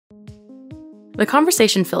The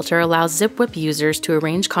conversation filter allows Zipwhip users to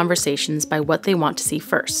arrange conversations by what they want to see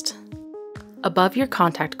first. Above your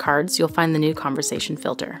contact cards, you'll find the new conversation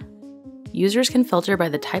filter. Users can filter by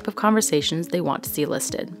the type of conversations they want to see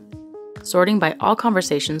listed. Sorting by all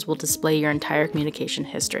conversations will display your entire communication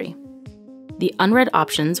history. The unread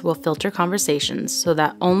options will filter conversations so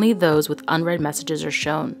that only those with unread messages are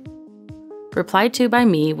shown. Replied to by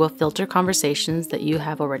me will filter conversations that you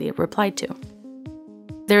have already replied to.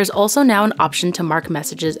 There is also now an option to mark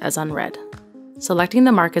messages as unread. Selecting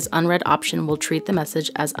the Mark as Unread option will treat the message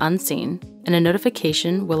as unseen, and a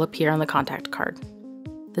notification will appear on the contact card.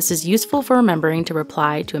 This is useful for remembering to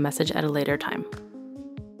reply to a message at a later time.